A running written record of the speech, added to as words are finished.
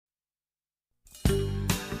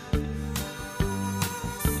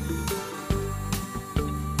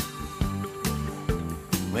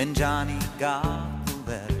When Johnny got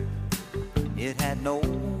the letter, it had no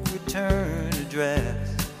return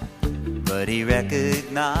address, but he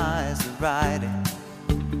recognized the writing,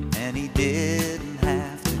 and he didn't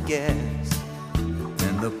have to guess.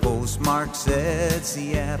 And the postmark said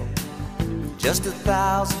Seattle, just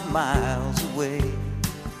 1,000 miles away.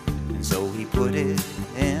 And so he put it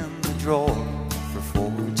in the drawer for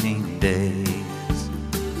 14 days.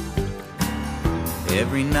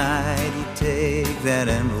 Every night he'd take that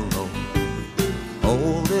envelope,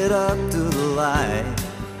 hold it up to the light,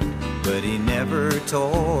 but he never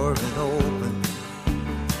tore it open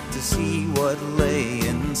to see what lay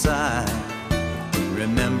inside. He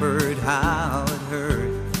remembered how it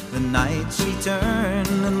hurt the night she turned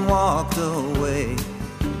and walked away.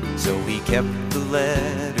 So he kept the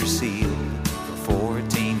letter sealed for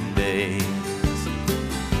 14 days.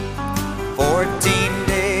 14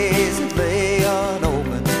 days it lay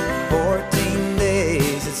unopened, 14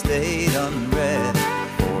 days it stayed unread.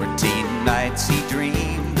 14 nights he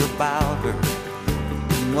dreamed about her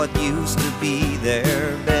in what used to be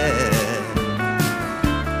their bed.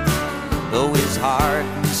 Though his heart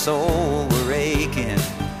and soul were aching,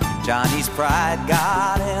 Johnny's pride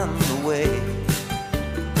got in the way,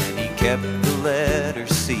 and he kept the letter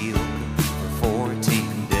sealed for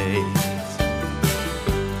 14 days.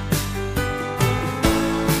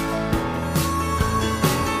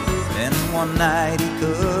 Then one night he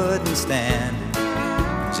couldn't stand it,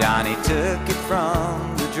 Johnny took it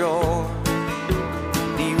from the drawer.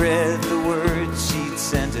 He read the words she'd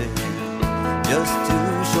sent to him just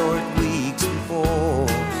 2 short weeks before.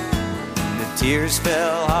 Tears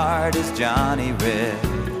fell hard as Johnny read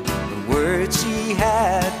the words she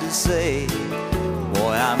had to say.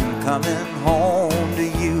 Boy, I'm coming home to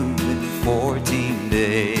you in 14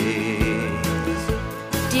 days.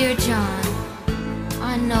 Dear John,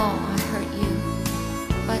 I know I hurt you,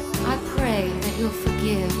 but I pray that you'll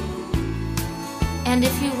forgive. And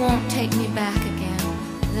if you won't take me back again,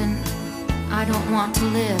 then I don't want to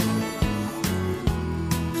live.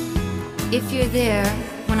 If you're there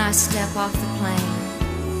when I step off the plane,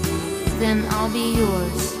 then I'll be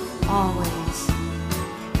yours always.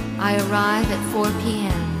 I arrive at 4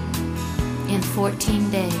 p.m. in 14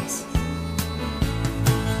 days.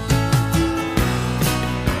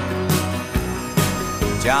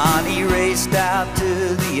 Johnny raced out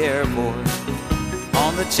to the airport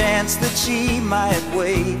on the chance that she might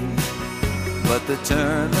wait, but the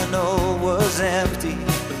terminal was empty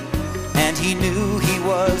and he knew he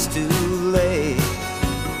was too late.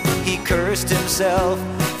 He cursed himself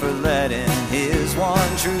for letting his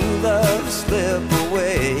one true love slip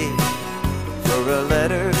away, for a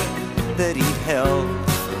letter that he'd held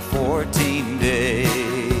for 14 days.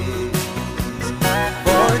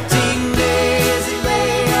 14 days it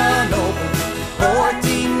lay unopened,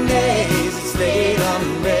 14 days it stayed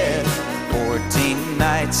unread. 14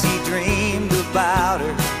 nights he dreamed about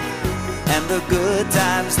her and the good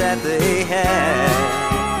times that they had.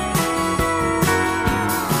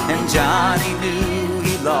 And Johnny knew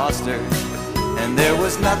he lost her, and there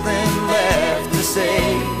was nothing left to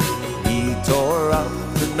say. He tore up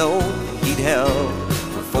the note he'd held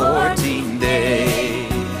for 14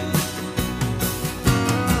 days.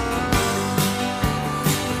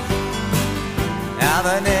 Now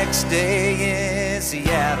the next day in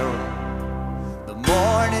Seattle, the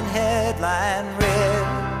morning headline read,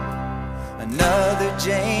 another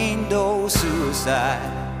Jane Doe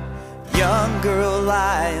suicide, young girl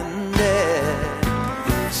lying dead.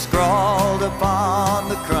 Scrawled upon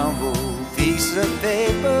the crumbled piece of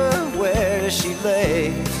paper where she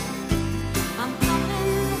lay,